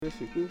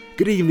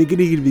Good evening,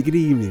 good evening, good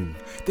evening.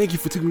 Thank you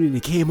for tuning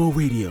in to KMO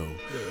Radio.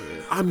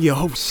 I'm your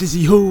host,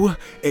 Shahiyd,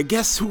 and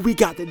guess who we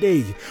got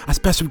today? A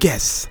special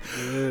guest,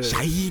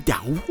 Shahiyd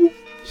Daood.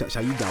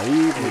 Shahiyd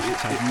Daood,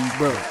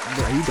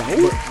 Shahiyd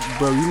Daood.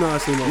 Bro, you know I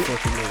say my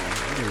fucking name.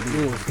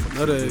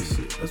 None of that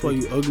shit. That's why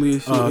you ugly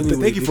as shit. Anyway,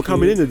 thank you for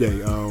coming in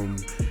today.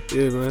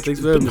 Yeah, man. Thanks It's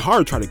for been having me.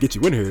 hard trying to get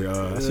you in here.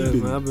 I see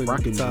you've man, I've been been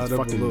rocking this tied up a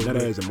fucking little that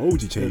bit. ass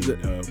emoji chain. Where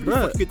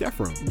the fuck you get that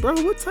from?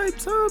 Bro, what type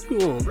time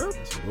you on, bro?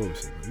 That's some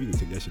bullshit. You need to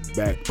take that shit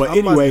back. But I'm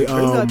about anyway, to-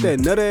 you got that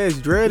nut ass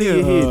dread in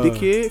your head,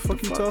 dickhead.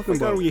 Fuck you talking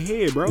got about? on your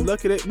head, bro? You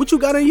lucky that? What you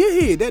got on your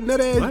head? That nut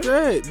ass What?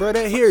 dread, bro.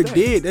 That hair that?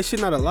 dead. That shit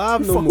not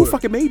alive no Who more.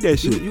 fucking made that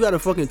shit? You got a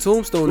fucking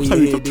tombstone in Tell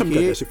your me, head, tell me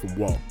you got that dickhead. shit from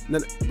Wall.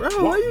 Bro,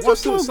 how you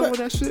just some talking of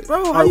that shit?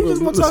 Bro, how you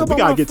just gonna talk we about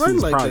gotta my get to friend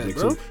this like that, project.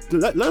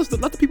 bro? So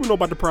let the people know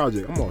about the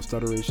project. I'm all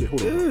stuttering and shit.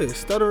 Hold on. Yeah,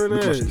 stuttering We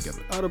must ass,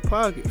 together. out of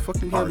pocket,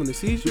 fucking All having right. a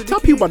seizure. Tell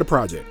dickhead? people about the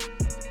project.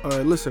 All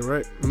right, listen,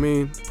 right? I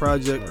mean,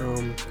 project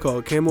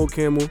called Camel.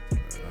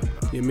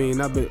 You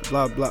mean I've been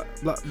blah blah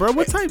blah, bro?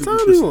 What type time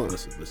you on?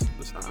 Listen.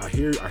 I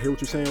hear what you're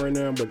saying right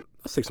now, but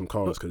let's take some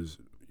calls because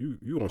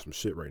you on some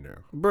shit right now.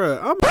 Bruh,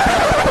 I'm